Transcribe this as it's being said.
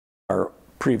Our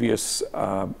previous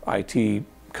IT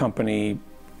company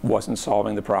wasn't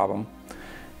solving the problem,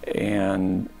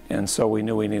 and so we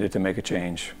knew we needed to make a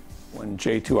change. When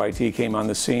J2 IT came on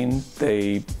the scene,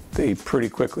 they pretty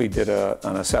quickly did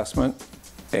an assessment,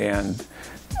 and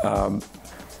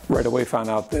right away found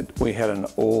out that we had an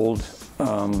old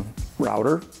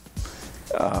router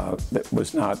that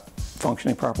was not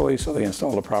functioning properly, so they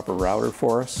installed a proper router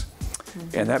for us,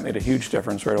 and that made a huge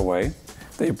difference right away.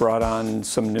 They brought on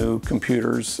some new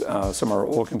computers. Some of our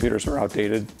old computers are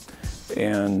outdated,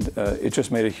 and it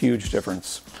just made a huge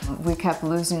difference. We kept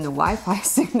losing the Wi-Fi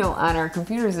signal on our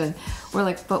computers, and we're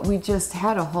like, but we just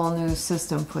had a whole new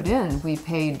system put in. We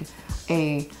paid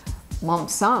a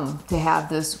lump sum to have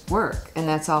this work, and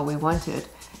that's all we wanted,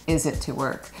 is it to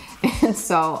work. And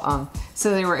so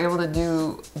they were able to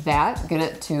do that, get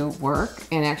it to work,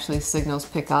 and actually signals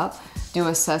pick up, do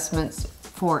assessments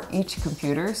for each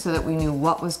computer so that we knew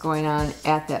what was going on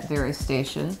at that very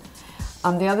station.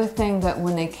 The other thing that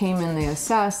when they came in, they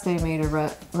assessed, they made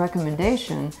a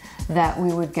recommendation that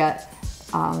we would get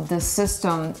this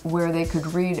system where they could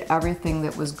read everything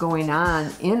that was going on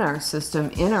in our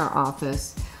system, in our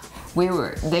office.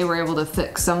 They were able to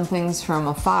fix some things from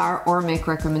afar or make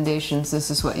recommendations,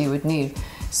 this is what you would need.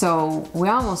 So we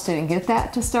almost didn't get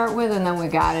that to start with, and then we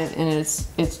got it, and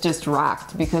it's just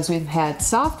rocked, because we've had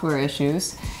software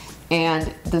issues,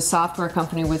 and the software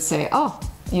company would say, oh,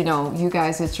 you know, you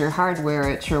guys, it's your hardware,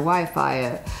 it's your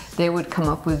Wi-Fi. They would come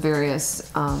up with various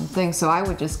things. So I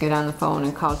would just get on the phone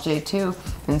and call J2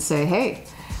 and say, hey,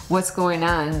 what's going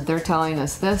on? They're telling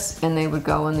us this, and they would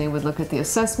go and they would look at the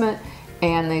assessment,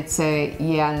 and they'd say,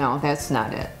 yeah, no, that's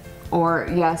not it.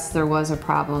 Or yes, there was a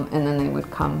problem, and then they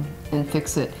would come and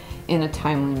fix it in a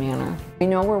timely manner. We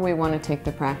know where we want to take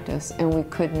the practice, and we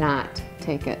could not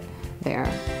take it there.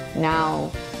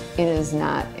 Now, it is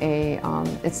not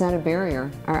it's not a barrier.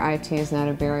 Our IT is not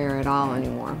a barrier at all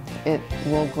anymore. It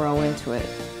will grow into it.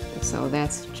 So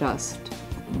that's just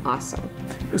awesome.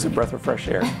 It was a breath of fresh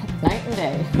air. Night and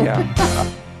day.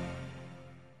 Yeah.